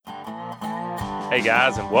Hey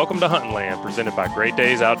guys, and welcome to Hunting Land, presented by Great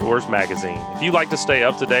Days Outdoors Magazine. If you like to stay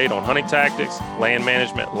up to date on hunting tactics, land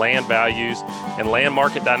management, land values, and land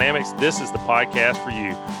market dynamics, this is the podcast for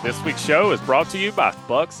you. This week's show is brought to you by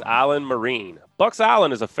Bucks Island Marine. Bucks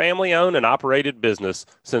Island is a family-owned and operated business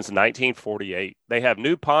since 1948. They have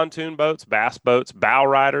new pontoon boats, bass boats, bow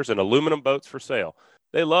riders, and aluminum boats for sale.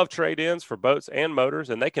 They love trade-ins for boats and motors,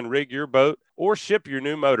 and they can rig your boat or ship your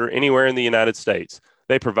new motor anywhere in the United States.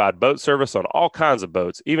 They provide boat service on all kinds of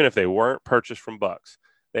boats, even if they weren't purchased from Bucks.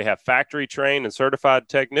 They have factory-trained and certified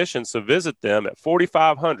technicians, so visit them at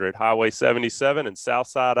 4500 Highway 77 in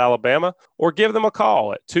Southside, Alabama, or give them a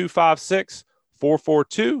call at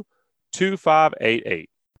 256-442-2588.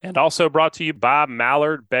 And also brought to you by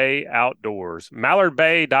Mallard Bay Outdoors.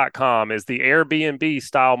 MallardBay.com is the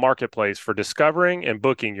Airbnb-style marketplace for discovering and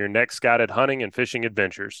booking your next guided hunting and fishing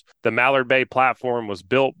adventures. The Mallard Bay platform was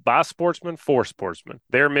built by sportsmen for sportsmen.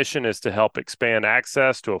 Their mission is to help expand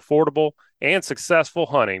access to affordable and successful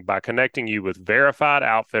hunting by connecting you with verified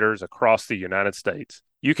outfitters across the United States.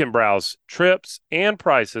 You can browse trips and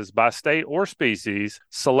prices by state or species,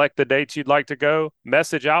 select the dates you'd like to go,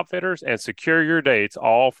 message outfitters, and secure your dates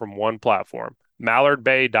all from one platform,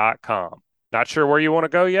 mallardbay.com. Not sure where you want to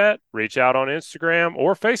go yet? Reach out on Instagram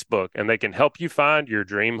or Facebook, and they can help you find your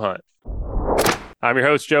dream hunt. I'm your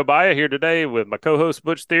host, Joe Baia, here today with my co-host,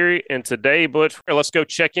 Butch Theory. And today, Butch, let's go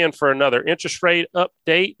check in for another interest rate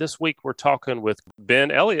update. This week, we're talking with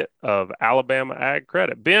Ben Elliott of Alabama Ag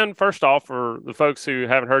Credit. Ben, first off, for the folks who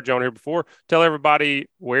haven't heard you on here before, tell everybody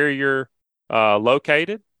where you're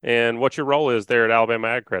located and what your role is there at Alabama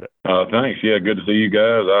Ag Credit. Thanks. Yeah, good to see you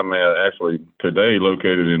guys. I'm actually today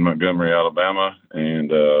located in Montgomery, Alabama,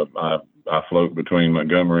 and I float between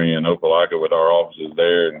Montgomery and Opelika with our offices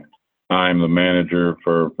there. And I'm the manager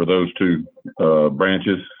for those two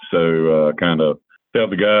branches, so kind of help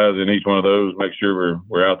the guys in each one of those, make sure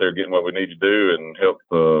we're out there getting what we need to do and help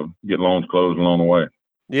get loans closed along the way.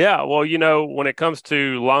 Yeah, well, you know, when it comes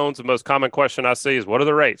to loans, the most common question I see is, what are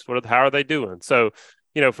the rates? How are they doing? So,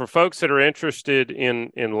 you know, for folks that are interested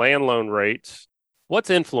in land loan rates, what's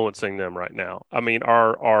influencing them right now? I mean,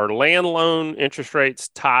 are land loan interest rates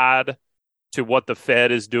tied to what the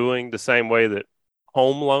Fed is doing the same way that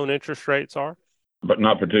home loan interest rates are? But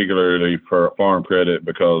not particularly for farm credit,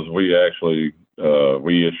 because we actually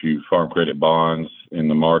we issue farm credit bonds in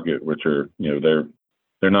the market, which are, you know,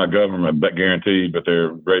 they're not government guaranteed, but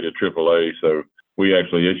they're rated AAA. So we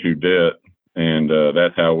actually issue debt, and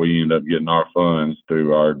that's how we end up getting our funds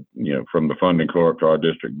through our, you know, from the funding corp to our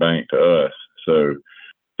district bank to us. So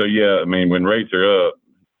yeah, I mean, when rates are up,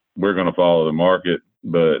 we're going to follow the market,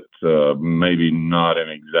 but maybe not in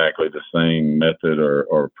exactly the same method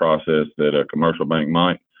or process that a commercial bank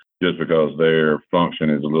might, just because their function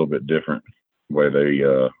is a little bit different the way they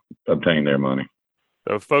obtain their money.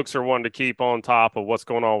 So if folks are wanting to keep on top of what's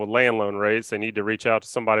going on with land loan rates, they need to reach out to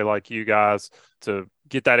somebody like you guys to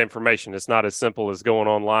get that information. It's not as simple as going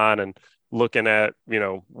online and looking at, you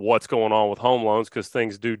know, what's going on with home loans, because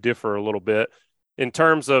things do differ a little bit. In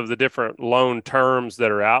terms of the different loan terms that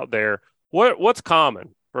are out there, what's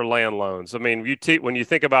common for land loans? I mean, when you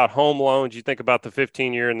think about home loans, you think about the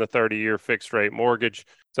 15-year and the 30-year fixed rate mortgage.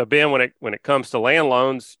 So Ben, when it comes to land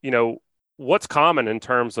loans, you know, what's common in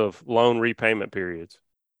terms of loan repayment periods?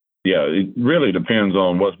 Yeah, it really depends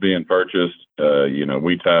on what's being purchased. You know,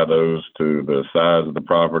 we tie those to the size of the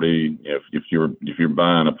property. If you're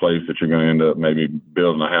buying a place that you're going to end up maybe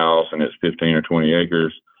building a house and it's 15 or 20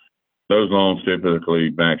 acres, those loans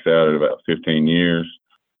typically max out at about 15 years.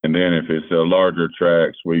 And then if it's larger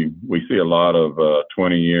tracts, we see a lot of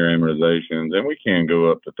 20-year amortizations, and we can go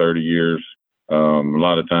up to 30 years. A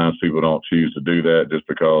lot of times people don't choose to do that just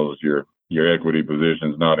because your equity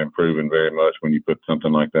position is not improving very much when you put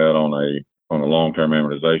something like that on a long-term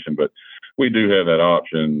amortization. But we do have that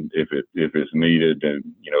option if it's needed, and,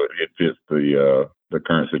 you know, it fits the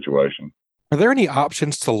current situation. Are there any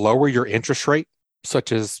options to lower your interest rate,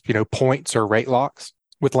 such as, you know, points or rate locks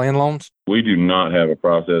with land loans? We do not have a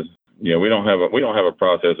process. Yeah, we don't have a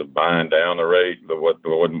process of buying down the rate. But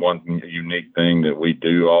one unique thing that we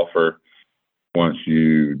do offer, once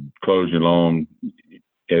you close your loan,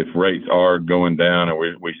 if rates are going down and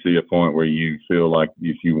we see a point where you feel like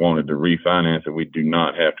if you wanted to refinance it, we do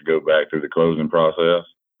not have to go back through the closing process.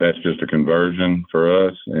 That's just a conversion for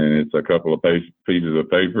us, and it's a couple of pieces of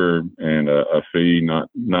paper and a fee, not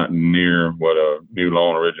near what a new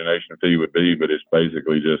loan origination fee would be, but it's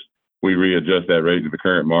basically just we readjust that rate to the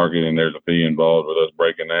current market, and there's a fee involved with us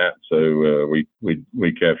breaking that. So we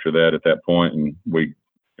capture that at that point, and we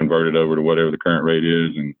convert it over to whatever the current rate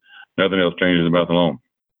is, and nothing else changes about the loan.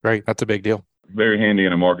 Great. That's a big deal. Very handy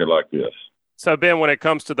in a market like this. So, Ben, when it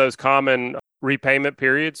comes to those common repayment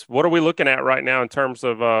periods, what are we looking at right now in terms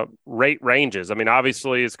of rate ranges? I mean,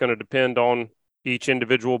 obviously, it's going to depend on each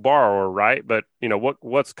individual borrower, right? But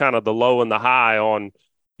what's kind of the low and the high on,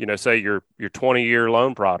 say your 20-year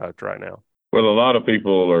loan product right now? Well, a lot of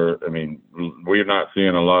people we're not seeing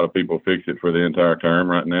a lot of people fix it for the entire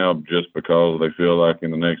term right now, just because they feel like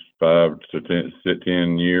in the next 5 to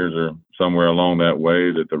 10 years or somewhere along that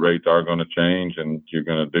way that the rates are going to change and you're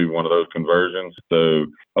going to do one of those conversions. So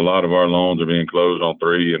a lot of our loans are being closed on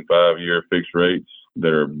 3 and 5 year fixed rates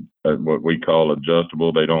that are what we call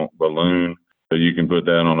adjustable. They don't balloon. So you can put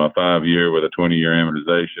that on a 5 year with a 20-year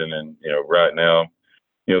amortization. And, right now,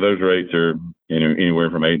 those rates are, anywhere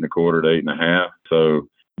from 8.25 to 8.5. So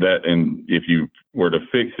that, and if you were to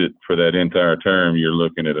fix it for that entire term, you're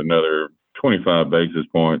looking at another 25 basis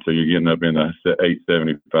points. So you're getting up in the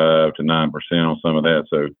 8.75 to 9% on some of that.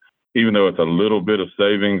 So even though it's a little bit of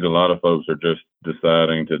savings, a lot of folks are just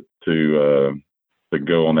deciding to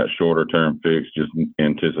go on that shorter term fix, just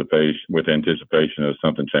anticipation of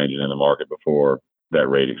something changing in the market before that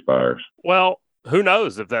rate expires. Well, who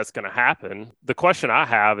knows if that's going to happen? The question I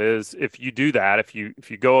have is, if you do that, if you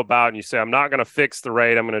go about and you say, I'm not going to fix the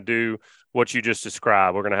rate, I'm going to do what you just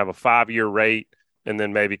described. We're going to have a 5-year rate and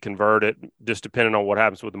then maybe convert it, just depending on what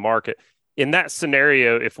happens with the market. In that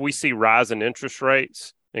scenario, if we see rising interest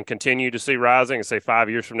rates and continue to see rising, and say 5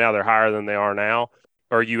 years from now they're higher than they are now,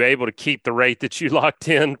 are you able to keep the rate that you locked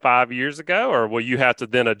in 5 years ago, or will you have to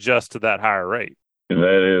then adjust to that higher rate?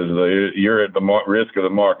 You're at the risk of the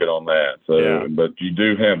market on that. So, yeah. But you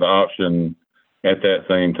do have the option at that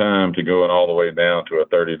same time to go all the way down to a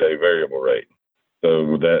 30-day variable rate.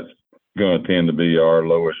 So that's going to tend to be our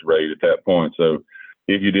lowest rate at that point. So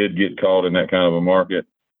if you did get caught in that kind of a market,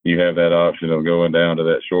 you have that option of going down to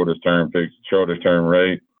that shortest term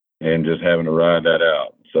rate and just having to ride that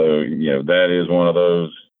out. So, that is one of those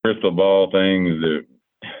crystal ball things that,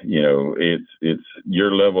 it's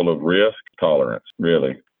your level of risk tolerance,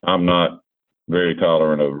 really. I'm not very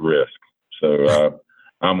tolerant of risk. So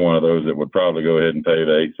I'm one of those that would probably go ahead and pay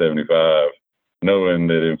the $8.75, knowing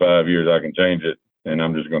that in 5 years I can change it and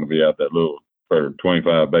I'm just going to be out that little for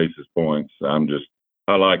 25 basis points.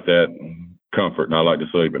 I like that comfort, and I like to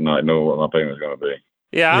sleep at night, know what my payment is going to be.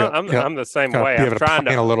 Yeah, I'm the same way. I'm trying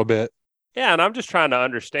to a little bit. Yeah, and I'm just trying to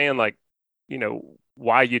understand,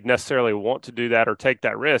 why you'd necessarily want to do that or take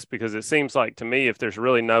that risk, because it seems like to me, if there's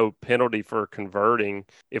really no penalty for converting,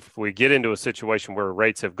 if we get into a situation where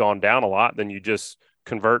rates have gone down a lot, then you just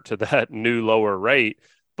convert to that new lower rate.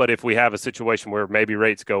 But if we have a situation where maybe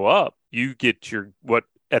rates go up, you get what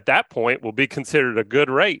at that point will be considered a good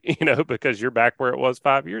rate, because you're back where it was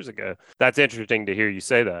 5 years ago. That's interesting to hear you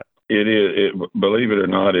say that. It is. Believe it or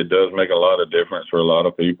not, it does make a lot of difference for a lot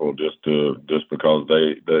of people. Just because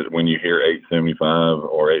when you hear 8.75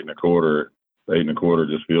 or 8.25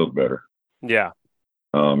 just feels better. Yeah.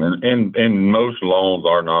 And most loans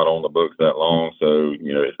are not on the books that long, so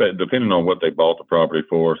depending on what they bought the property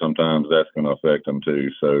for, sometimes that's going to affect them too.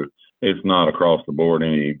 So it's not across the board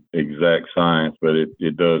any exact science, but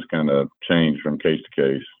it does kind of change from case to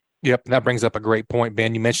case. Yep, that brings up a great point,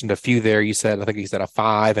 Ben. You mentioned a few there. I think you said a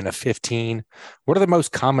 5 and a 15. What are the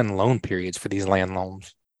most common loan periods for these land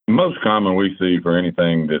loans? Most common we see for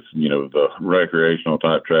anything that's, the recreational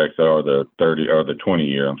type tracts are the 30 or the 20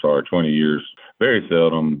 year. 20 years. Very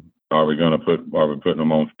seldom are we putting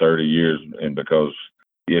them on 30 years, and because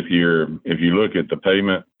if you look at the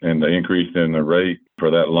payment and the increase in the rate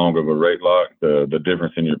for that long of a rate lock, the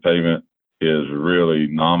difference in your payment is really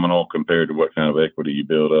nominal compared to what kind of equity you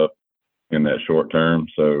build up in that short term.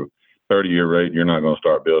 So 30-year rate, you're not going to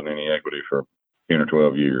start building any equity for 10 or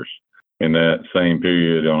 12 years. In that same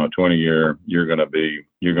period on a 20-year, you're going to be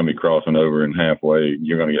crossing over, and halfway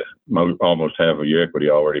you're going to get almost half of your equity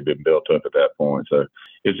already been built up at that point. So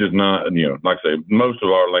it's just not, like I say, most of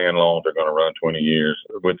our land loans are going to run 20 years,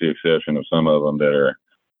 with the exception of some of them that are,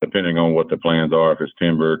 depending on what the plans are, if it's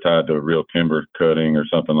timber tied to real timber cutting or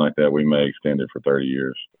something like that, we may extend it for 30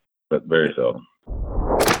 years, but very seldom.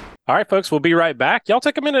 All right, folks, we'll be right back. Y'all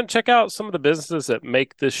take a minute and check out some of the businesses that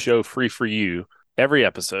make this show free for you every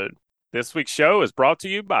episode. This week's show is brought to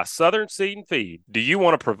you by Southern Seed and Feed. Do you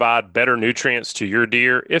want to provide better nutrients to your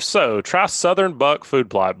deer? If so, try Southern Buck Food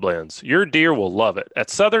Plot Blends. Your deer will love it. At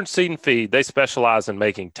Southern Seed and Feed, they specialize in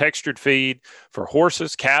making textured feed for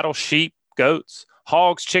horses, cattle, sheep, goats,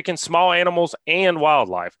 hogs, chickens, small animals, and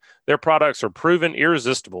wildlife. Their products are proven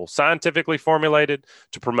irresistible, scientifically formulated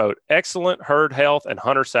to promote excellent herd health and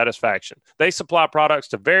hunter satisfaction. They supply products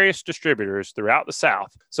to various distributors throughout the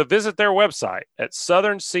South. So visit their website at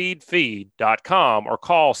southernseedfeed.com or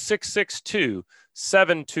call 662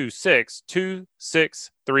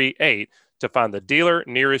 726-2638 to find the dealer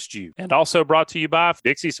nearest you. And also brought to you by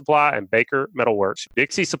Dixie Supply and Baker Metalworks.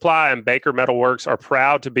 Dixie Supply and Baker Metalworks are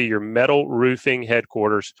proud to be your metal roofing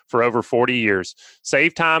headquarters for over 40 years.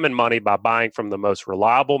 Save time and money by buying from the most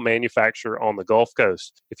reliable manufacturer on the Gulf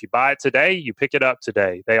Coast. If you buy it today, you pick it up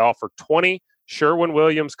today. They offer 20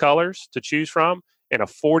 Sherwin-Williams colors to choose from and a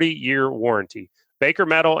 40-year warranty. Baker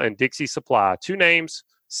Metal and Dixie Supply, two names,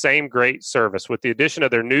 same great service. With the addition of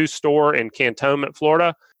their new store in Cantonment,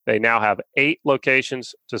 Florida, they now have 8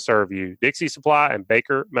 locations to serve you. Dixie Supply and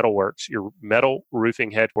Baker Metalworks, your metal roofing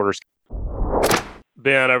headquarters.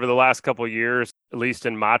 Ben, over the last couple of years, at least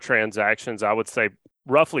in my transactions, I would say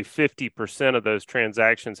roughly 50% of those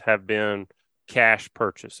transactions have been cash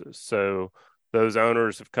purchases. So those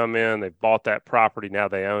owners have come in, they've bought that property, now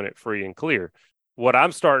they own it free and clear. What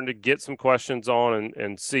I'm starting to get some questions on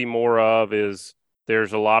and see more of is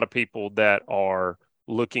there's a lot of people that are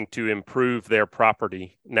looking to improve their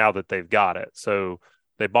property now that they've got it. So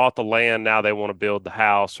they bought the land, now they want to build the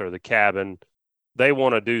house or the cabin. They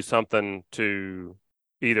want to do something to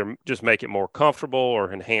either just make it more comfortable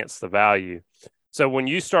or enhance the value. So when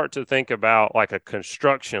you start to think about like a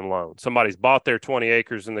construction loan, somebody's bought their 20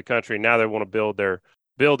 acres in the country, now they want to build their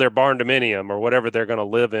barn dominium or whatever they're going to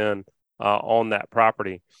live in on that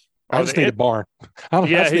property. I just need a barn. I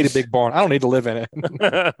just need a big barn. I don't need to live in it.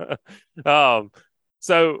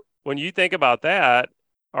 So when you think about that,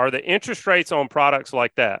 are the interest rates on products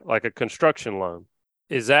like that, like a construction loan,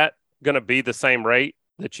 is that going to be the same rate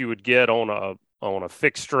that you would get on a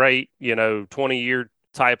fixed rate, 20-year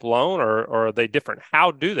type loan, or are they different? How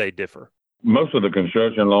do they differ? Most of the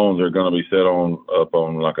construction loans are going to be set up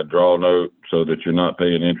on like a draw note so that you're not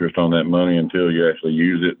paying interest on that money until you actually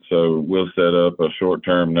use it. So we'll set up a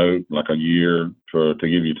short-term note, like a year, to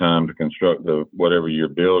give you time to construct whatever you're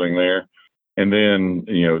building there. And then,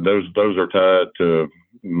 those are tied to,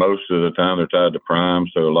 most of the time, they're tied to prime.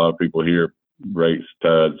 So a lot of people hear rates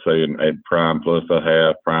tied, say, at prime plus a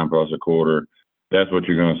half, prime plus a quarter. That's what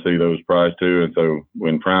you're going to see those priced to. And so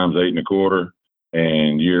when prime's 8.25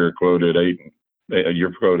 and you're quoted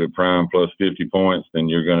prime plus 50 points, then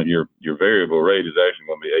your variable rate is actually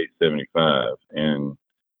going to be 8.75. And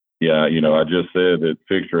yeah, I just said that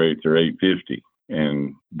fixed rates are 8.50,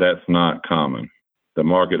 and that's not common. The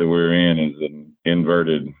market that we're in is an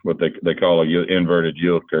inverted, what they call inverted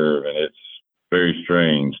yield curve, and it's very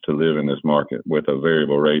strange to live in this market with a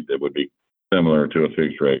variable rate that would be similar to a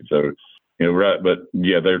fixed rate. So, right, but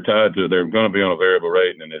yeah, they're going to be on a variable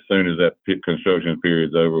rate, and as soon as that construction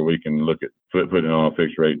period's over, we can look at putting it on a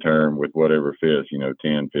fixed rate term with whatever fits,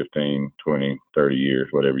 10, 15, 20, 30 years,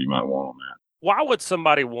 whatever you might want on that. Why would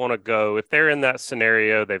somebody want to go, if they're in that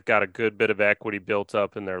scenario, they've got a good bit of equity built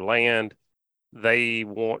up in their land, they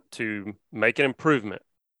want to make an improvement,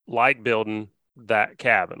 like building that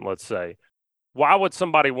cabin, let's say. Why would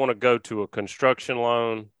somebody want to go to a construction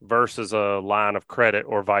loan versus a line of credit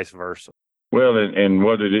or vice versa? Well, and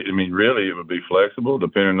really it would be flexible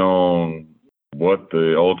depending on what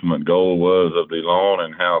the ultimate goal was of the loan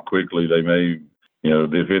and how quickly they may,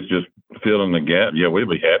 if it's just filling the gap, yeah, we'd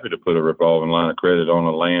be happy to put a revolving line of credit on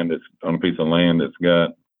a piece of land that's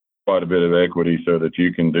got quite a bit of equity so that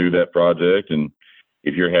you can do that project. And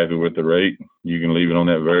if you're happy with the rate, you can leave it on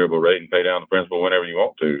that variable rate and pay down the principal whenever you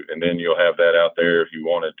want to. And then you'll have that out there if you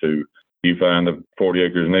wanted to. You find the 40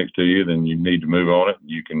 acres next to you, then you need to move on it.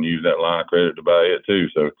 You can use that line of credit to buy it too.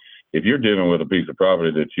 So if you're dealing with a piece of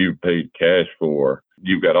property that you've paid cash for,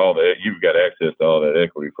 you've got access to all that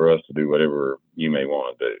equity for us to do whatever you may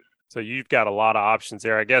want to do. So you've got a lot of options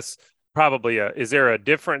there. I guess probably is there a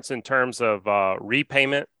difference in terms of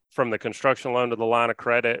repayment from the construction loan to the line of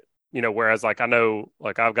credit? Whereas like I know,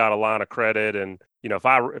 like I've got a line of credit, and if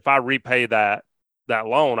I repay that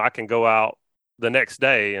loan, I can go out the next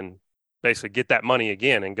day and basically get that money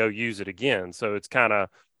again and go use it again. So it's kind of,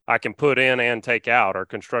 I can put in and take out. Are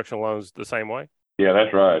construction loans the same way? Yeah,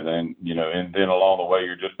 that's right. And and then along the way,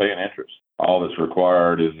 you're just paying interest. All that's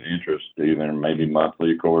required is interest, either maybe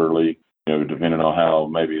monthly, quarterly, depending on how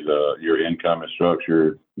maybe your income is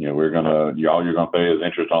structured. All you're gonna pay is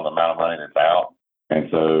interest on the amount of money that's out. And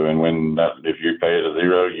so, if you pay it a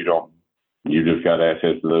zero, you just got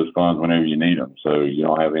access to those funds whenever you need them. So you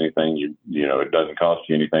don't have anything, it doesn't cost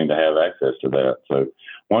you anything to have access to that. So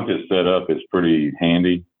once it's set up, it's pretty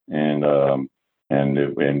handy. And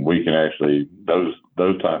we can actually, those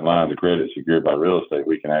type lines of credit secured by real estate,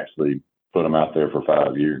 we can actually put them out there for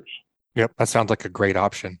 5 years. Yep, that sounds like a great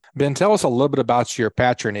option. Ben, tell us a little bit about your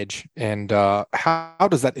patronage and how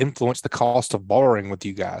does that influence the cost of borrowing with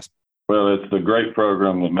you guys? Well, it's the great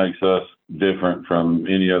program that makes us different from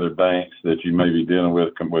any other banks that you may be dealing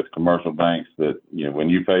with commercial banks that, when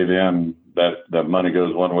you pay them, that money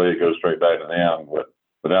goes one way, it goes straight back to them. But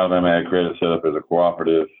with Alabama Ag Credit set up as a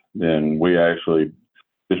cooperative, then we actually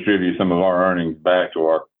distribute some of our earnings back to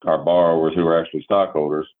our borrowers who are actually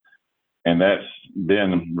stockholders. And that's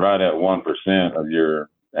been right at 1% of your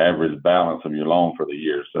average balance of your loan for the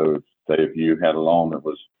year. So say if you had a loan that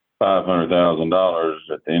was $500,000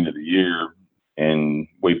 at the end of the year and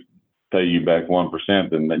we pay you back 1%,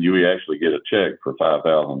 then you actually get a check for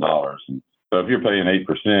 $5,000. And so if you're paying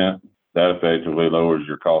 8%, that effectively lowers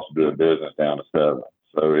your cost of doing business down to 7%.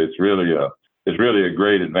 So it's really a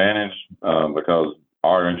great advantage because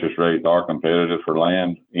our interest rates are competitive for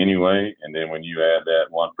land anyway. And then when you add that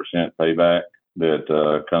 1% payback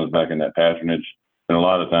that comes back in that patronage, and a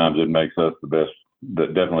lot of times it makes us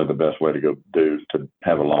definitely the best way to go to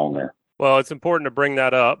have a loan there. Well, it's important to bring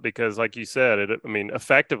that up because, like you said,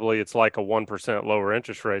 effectively, it's like a 1% lower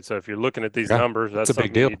interest rate. So if you're looking at these numbers, that's a big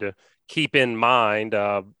something deal. you need to keep in mind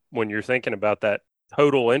when you're thinking about that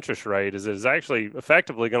total interest rate. Is actually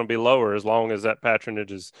effectively going to be lower as long as that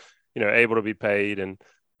patronage is, able to be paid. And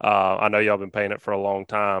I know y'all been paying it for a long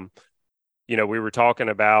time. We were talking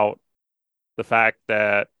about the fact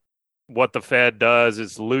that what the Fed does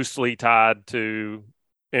is loosely tied to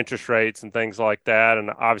interest rates and things like that. And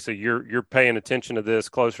obviously you're paying attention to this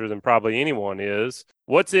closer than probably anyone is.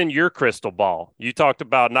 What's in your crystal ball? You talked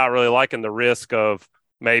about not really liking the risk of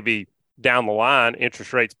maybe down the line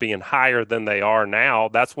interest rates being higher than they are now.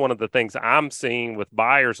 That's one of the things I'm seeing with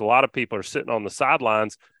buyers. A lot of people are sitting on the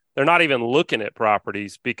sidelines. They're not even looking at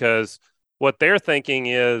properties because what they're thinking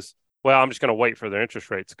is, well, I'm just going to wait for their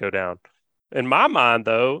interest rates to go down. In my mind,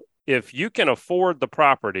 though, if you can afford the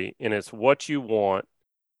property and it's what you want,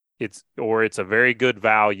 it's a very good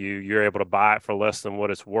value, you're able to buy it for less than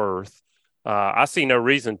what it's worth. I see no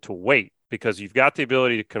reason to wait because you've got the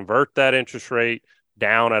ability to convert that interest rate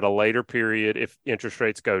down at a later period. If interest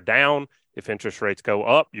rates go down, if interest rates go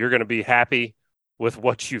up, you're going to be happy with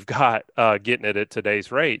what you've got getting it at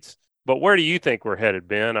today's rates. But where do you think we're headed,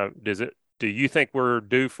 Ben? Do you think we're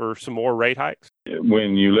due for some more rate hikes?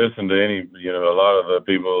 When you listen to a lot of the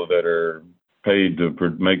people that are paid to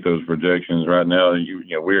make those projections right now,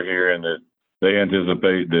 we're hearing that they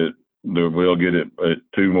anticipate that we'll get it at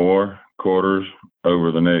 2 more quarters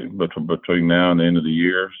over the next between now and the end of the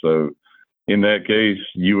year. So in that case,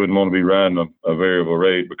 you wouldn't want to be riding a variable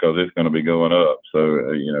rate because it's going to be going up.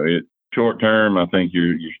 So short term, I think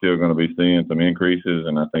you're still going to be seeing some increases,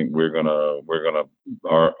 and I think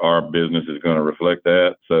our business is going to reflect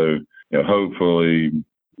that. So hopefully,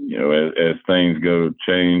 as things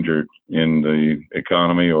change or in the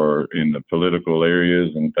economy or in the political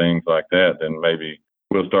areas and things like that, then maybe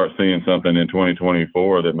we'll start seeing something in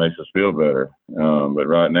 2024 that makes us feel better. But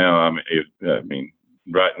right now,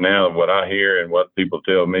 right now, what I hear and what people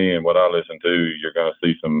tell me and what I listen to, you're going to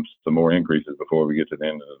see some more increases before we get to the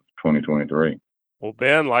end of 2023. Well,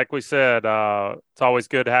 Ben, like we said, it's always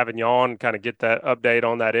good having you on, kind of get that update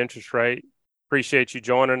on that interest rate. Appreciate you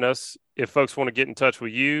joining us. If folks want to get in touch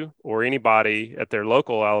with you or anybody at their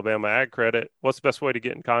local Alabama Ag Credit, what's the best way to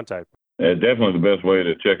get in contact? Definitely the best way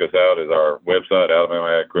to check us out is our website,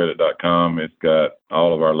 alabamaagcredit.com. It's got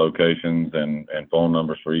all of our locations and phone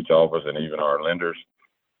numbers for each office and even our lenders.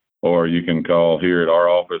 Or you can call here at our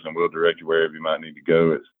office and we'll direct you wherever you might need to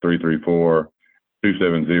go. It's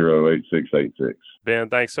 334-270-8686. Ben,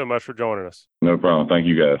 thanks so much for joining us. No problem. Thank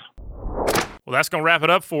you, guys. Well, that's going to wrap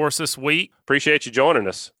it up for us this week. Appreciate you joining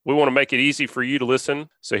us. We want to make it easy for you to listen.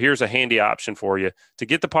 So here's a handy option for you. To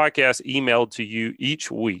get the podcast emailed to you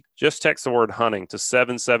each week, just text the word hunting to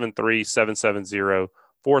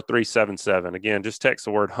 773-770-4377. Again, just text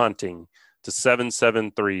the word hunting to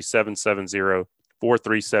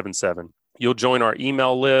 773-770-4377. You'll join our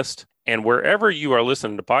email list. And wherever you are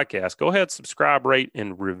listening to podcasts, go ahead, subscribe, rate,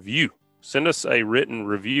 and review. Send us a written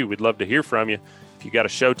review. We'd love to hear from you. If you got a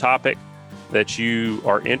show topic that you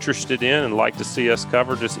are interested in and like to see us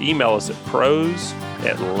cover, just email us at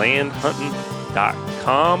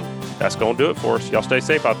pros@landhunting.com. That's going to do it for us. Y'all stay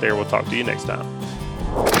safe out there. We'll talk to you next time.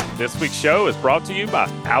 This week's show is brought to you by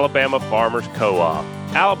Alabama Farmers Co-op.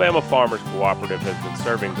 Alabama Farmers Cooperative has been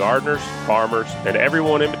serving gardeners, farmers, and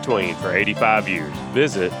everyone in between for 85 years.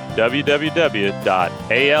 Visit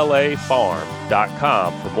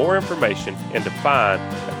www.alafarm.com for more information and to find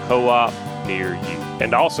a co-op near you.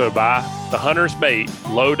 And also by the Hunter's Mate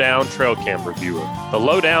Low-Down Trail Camera Viewer. The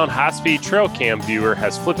Low-Down high-speed trail cam viewer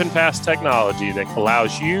has flipping fast technology that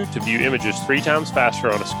allows you to view images 3 times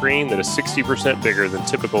faster on a screen that is 60% bigger than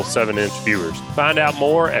typical 7-inch viewers. Find out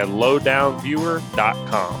more at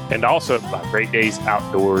lowdownviewer.com. And also by Great Days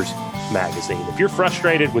Outdoors magazine. If you're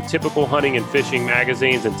frustrated with typical hunting and fishing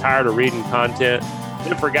magazines and tired of reading content,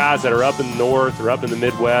 then for guys that are up in the north or up in the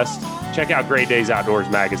Midwest, check out Great Days Outdoors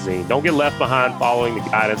magazine. Don't get left behind following the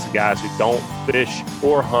guidance of guys who don't fish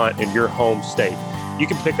or hunt in your home state. You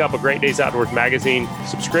can pick up a Great Days Outdoors magazine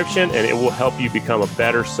subscription, and it will help you become a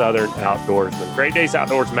better Southern outdoorsman. Great Days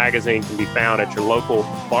Outdoors magazine can be found at your local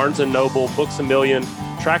Barnes & Noble, Books A Million,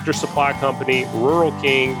 Tractor Supply Company, Rural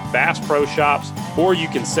King, Bass Pro Shops, or you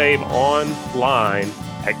can save online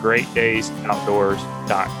at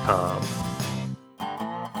greatdaysoutdoors.com.